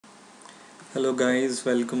Hello guys,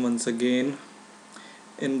 welcome once again.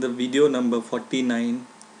 In the video number 49,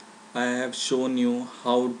 I have shown you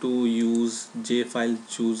how to use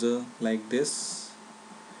JFileChooser like this.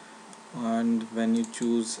 And when you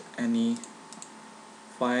choose any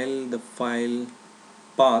file, the file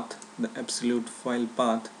path, the absolute file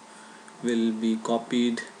path will be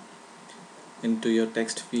copied into your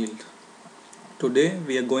text field. Today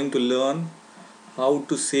we are going to learn how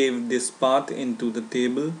to save this path into the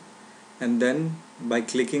table, and then by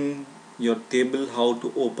clicking your table how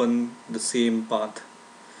to open the same path.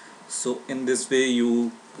 So in this way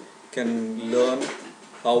you can learn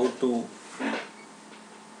how to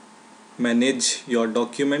manage your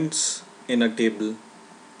documents in a table.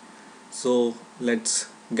 So let's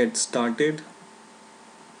get started.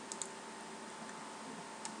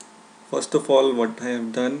 First of all, what I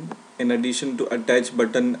have done, in addition to attach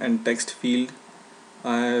button and text field,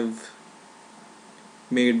 I have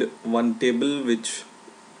made one table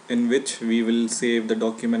in which we will save the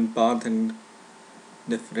document path and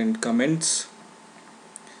different comments.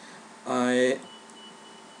 I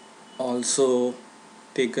also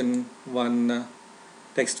taken one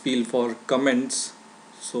text field for comments.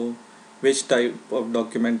 So which type of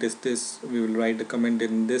document is this, we will write a comment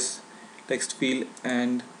in this text field,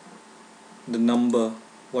 and the number,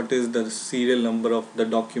 what is the serial number of the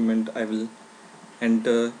document, I will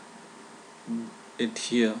enter it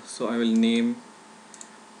here. So I will name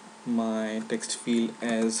my text field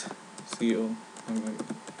as CO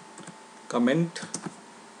comment,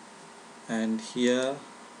 and here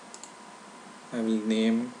I will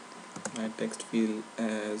name my text field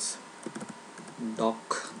as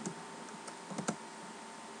doc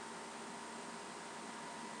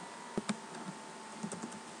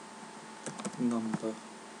number.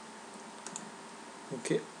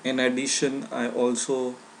 Okay, in addition I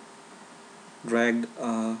also dragged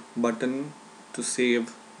a button to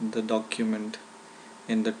save the document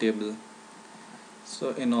in the table.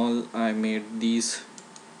 So in all I made these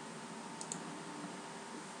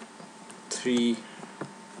three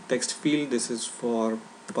text field. This is for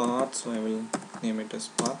path, so I will name it as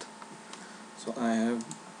path. So I have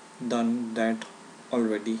done that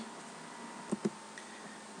already.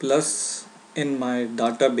 Plus in my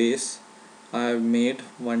database I have made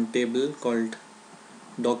one table called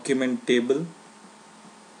document table,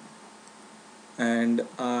 and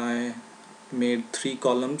I made three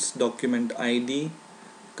columns: document ID,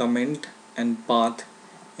 comment and path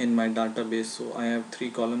in my database. So I have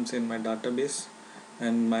three columns in my database,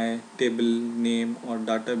 and my table name or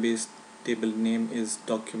database table name is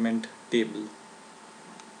document table.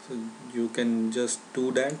 So you can just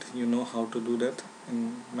do that, you know how to do that.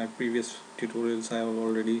 In my previous tutorials I have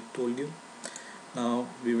already told you. Now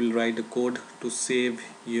we will write a code to save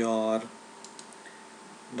your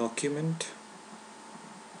document.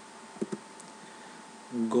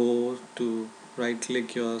 Go to right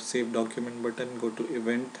click your save document button, go to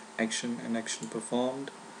event, action and action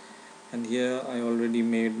performed, and here I already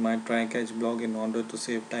made my try catch block in order to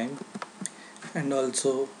save time. And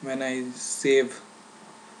also when I save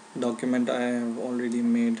document, I have already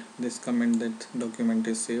made this comment that document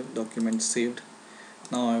is saved, document saved.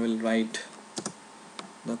 Now I will write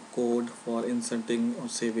the code for inserting or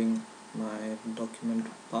saving my document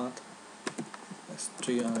path.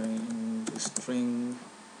 String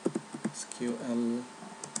SQL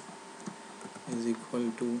is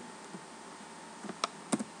equal to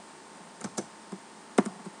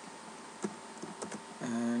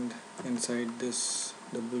and inside this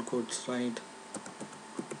double quotes write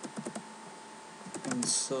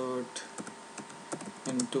insert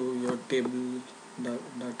into your table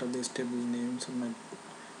database table name. So my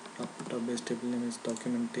database table name is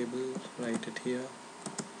document table, write it here,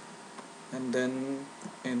 and then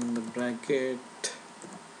in the bracket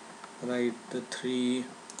write the three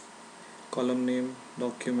column name: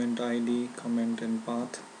 document ID, comment and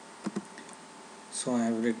path. So I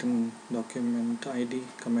have written document ID,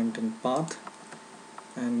 comment and path,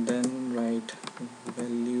 and then write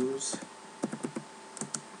values,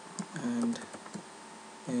 and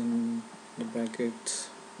in the brackets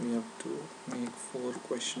we have to make 4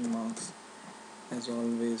 question marks, as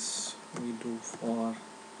always we do for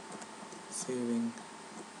saving.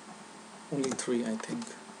 Only 3 I think,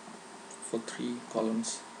 for 3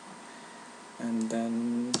 columns. And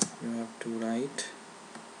then you have to write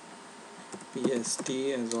pst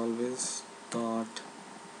as always dot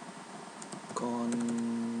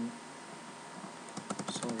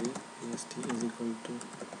pst is equal to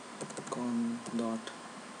con dot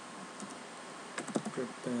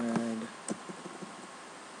prepared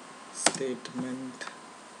statement,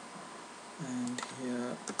 and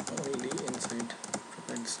here only insert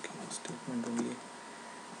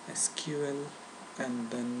SQL and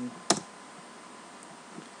then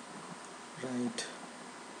write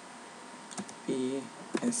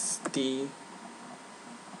pst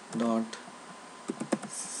dot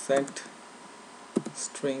set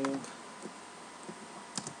string,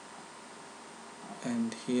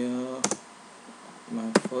 and here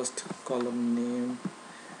my first column name,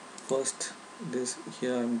 first this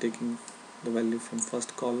here I'm taking the value from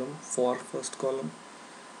first column, for first column.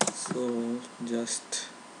 So just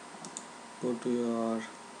go to your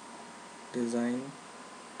design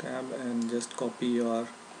tab and just copy your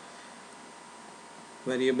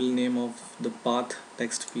variable name of the path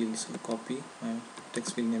text field. So copy, my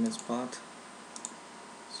text field name is path,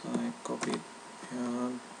 so I copy it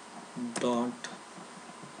here, dot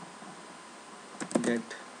get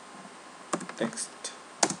text.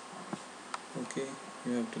 Okay,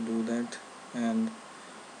 you have to do that. And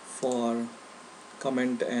for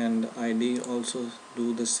comment and ID also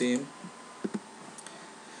do the same.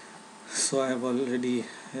 So I have already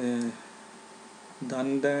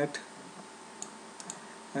done that.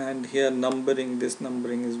 And here numbering, this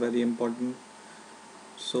numbering is very important.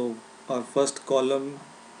 So our first column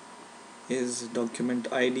is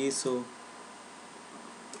document ID, so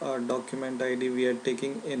our document ID we are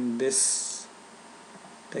taking in this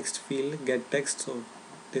text field, get text, so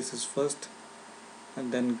this is first,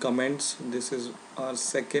 and then comments, this is our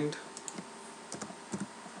second,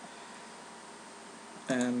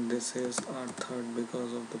 and this is our third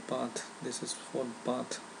because of the path. This is for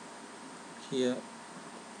path. Here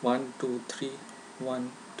 1 2 3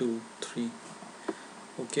 1 2 3.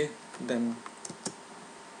 Okay, then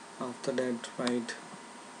after that write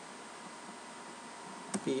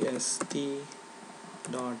pst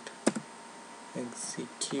dot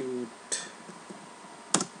execute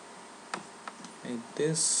like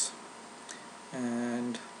this,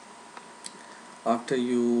 and after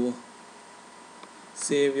you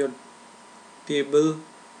save your table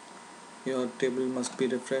must be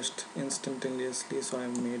refreshed instantaneously. So I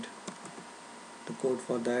have made the code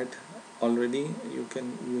for that already.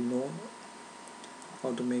 You know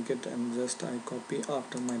how to make it, and just I copy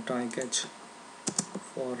after my try catch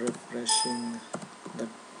for refreshing the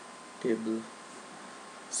table.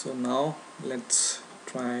 So now let's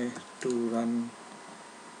try to run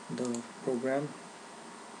the program.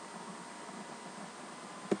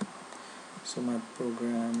 So my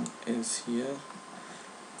program is here.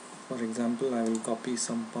 For example, I will copy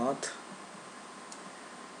some path.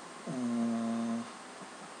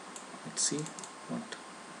 Let's see what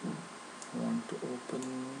I want to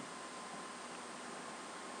open.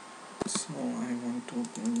 So I want to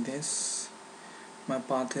open this. My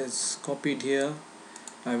path is copied here.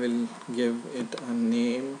 I will give it a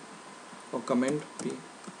name or comment P.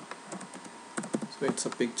 So it's a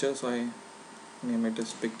picture, so I name it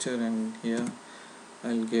as picture, and here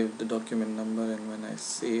I'll give the document number. And when I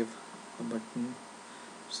save a button,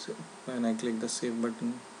 so when I click the save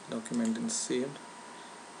button, document is saved.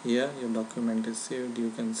 Here your document is saved.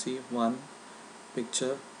 You can see one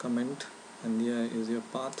picture, comment, and here is your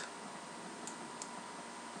path.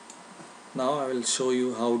 Now I will show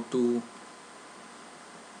you how to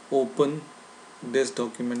open this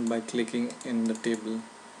document by clicking in the table.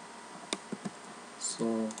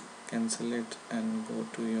 So cancel it and go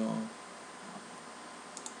to your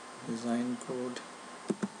design code.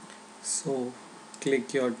 So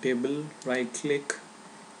click your table, right click,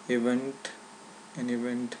 event, and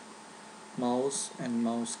event mouse, and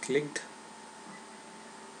mouse clicked,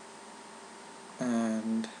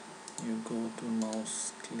 and you go to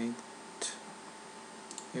mouse clicked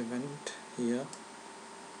event here.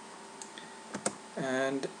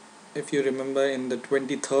 And if you remember in the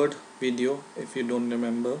 23rd video, if you don't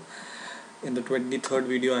remember, in the 23rd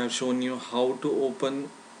video I have shown you how to open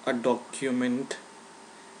a document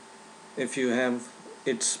if you have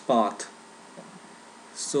its path.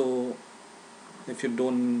 So if you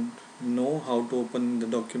don't know how to open the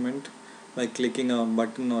document by clicking a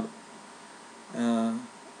button or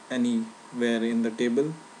anywhere in the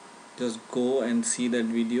table, just go and see that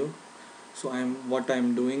video. So what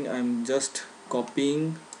I'm doing, I'm just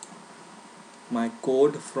copying my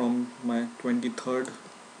code from my 23rd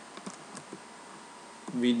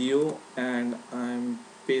video and I'm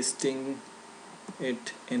pasting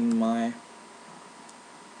it in my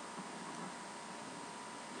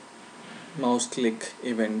mouse click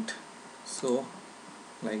event. So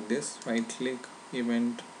like this, right click,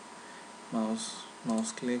 event, mouse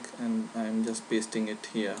click, and I'm just pasting it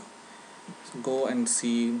here. So go and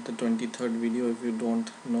see the 23rd video if you don't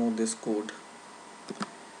know this code.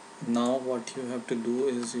 Now what you have to do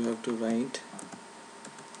is you have to write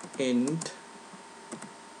int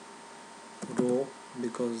row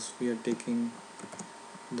because we are taking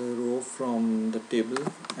the row from the table,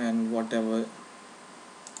 and whatever,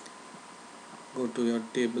 go to your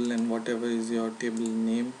table and whatever is your table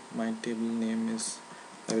name. My table name is,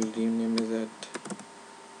 I will rename is at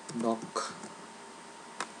doc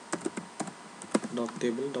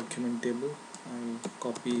table, document table. I will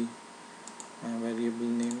copy my variable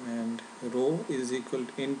name, and row is equal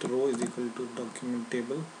to, int row is equal to document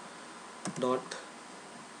table dot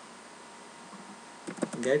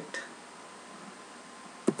get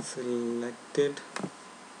selected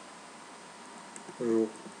row.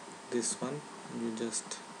 This one, you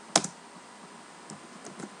just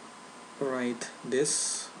write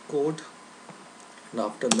this code, and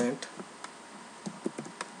after that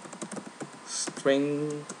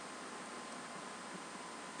string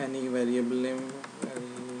any variable name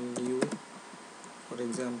value, for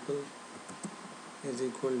example, is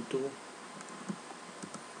equal to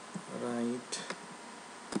write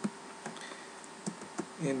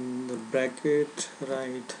in the bracket,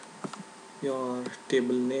 write your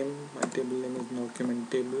table name. My table name is document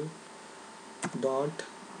table dot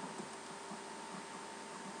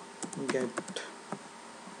get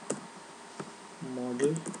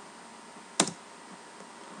model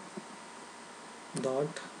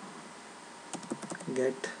dot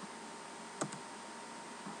get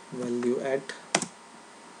value at,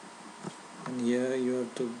 and here you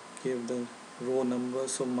have to give the row number.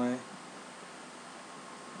 So my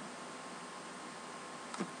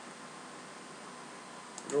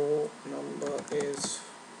row number is,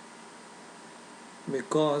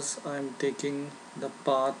 because I'm taking the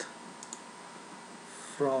path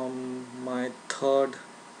from my third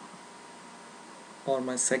or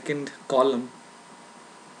my second column,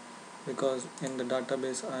 because in the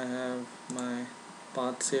database I have my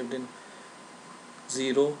path saved in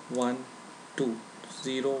 0 1 2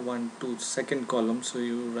 0 1 2 second column, so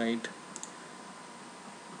you write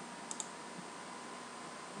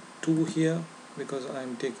 2 here because I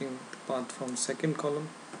am taking path from second column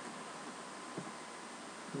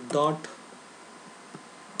dot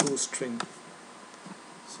to string.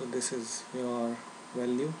 So this is your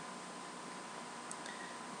value,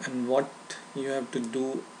 and what you have to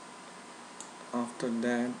do after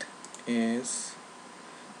that is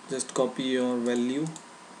just copy your value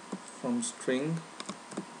from string,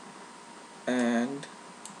 and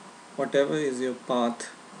whatever is your path,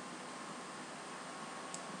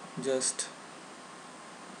 just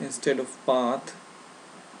instead of path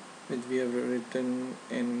which we have written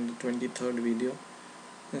in the 23rd video,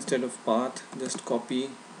 instead of path just copy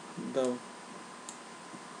the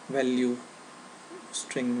value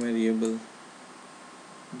string variable.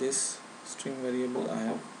 This string variable I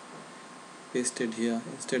have pasted here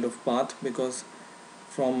instead of path, because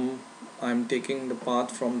I'm taking the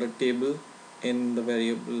path from the table in the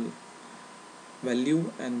variable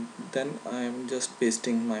value, and then I am just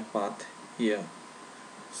pasting my path here.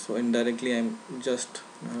 So indirectly I'm just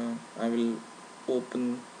I will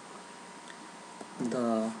open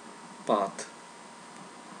the path.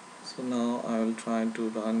 So now I will try to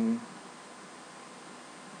run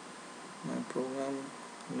my program.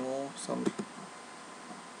 No, some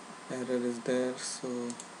error is there, so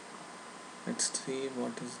let's see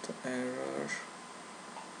what is the error.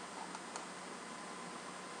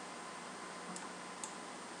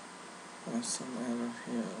 There's some error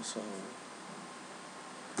here, so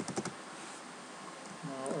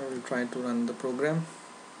now I will try to run the program,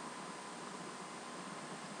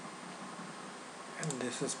 and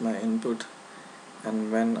this is my input, and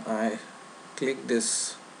when I click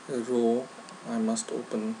this row I must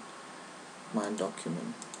open my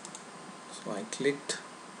document. So I clicked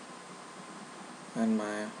and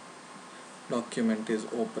my document is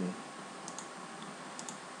open.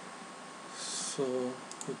 So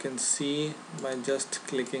you can see by just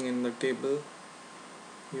clicking in the table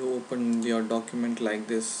you open your document like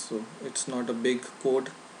this. So it's not a big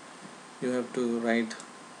code, you have to write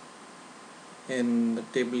in the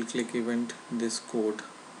table click event this code.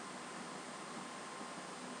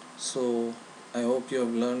 So I hope you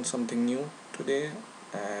have learned something new today,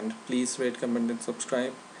 and please rate, comment and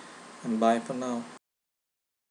subscribe, and bye for now.